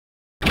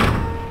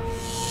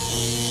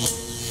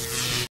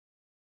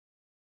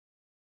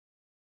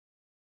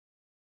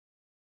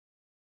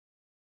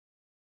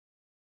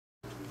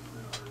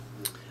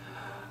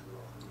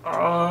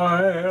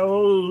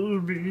I'll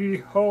be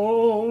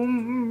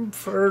home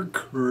for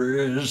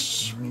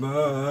Christmas.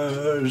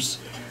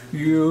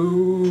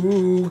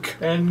 You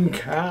can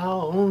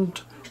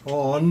count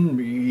on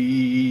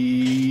me.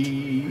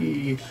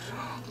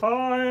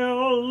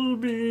 I'll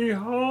be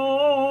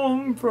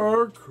home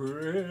for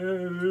Christmas,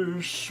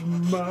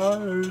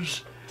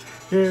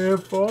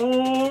 if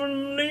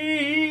only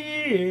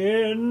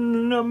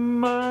in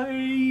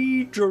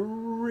my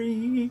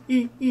dreams.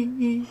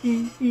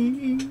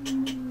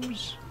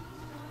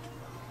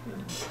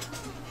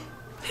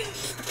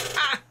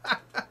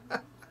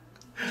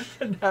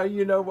 Now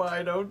you know why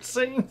I don't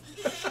sing.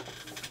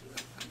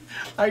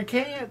 I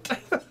can't.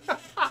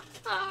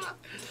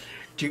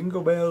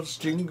 Jingle bells,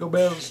 jingle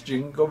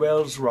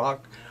bells,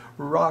 rock,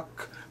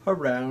 rock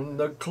around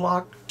the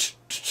clock.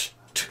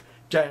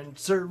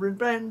 Dancer and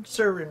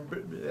prancer and...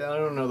 I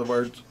don't know the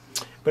words.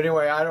 But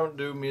anyway, I don't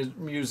do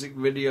music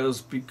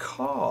videos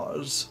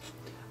because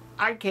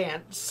I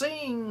can't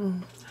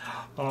sing.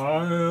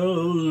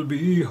 I'll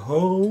be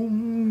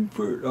home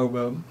for... Oh,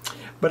 well.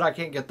 But I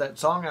can't get that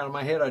song out of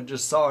my head. I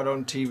just saw it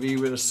on TV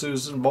with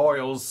Susan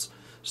Boyle's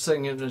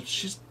singing, and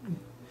she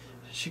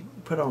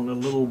put on a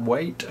little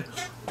weight.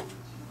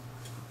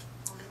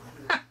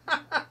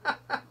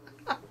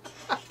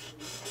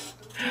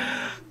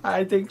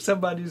 I think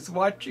somebody's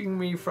watching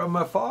me from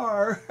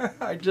afar.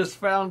 I just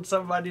found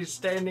somebody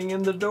standing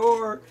in the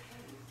door.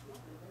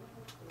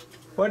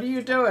 What are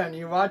you doing?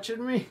 You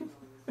watching me?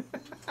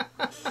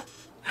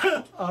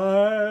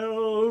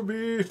 I'll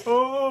be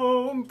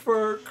home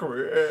for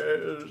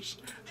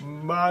Christmas,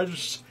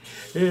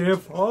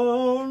 if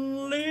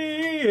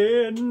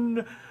only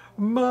in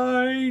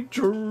my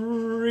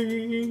dream.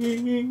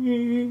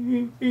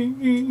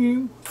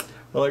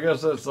 Well, I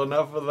guess that's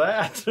enough of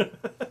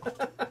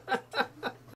that.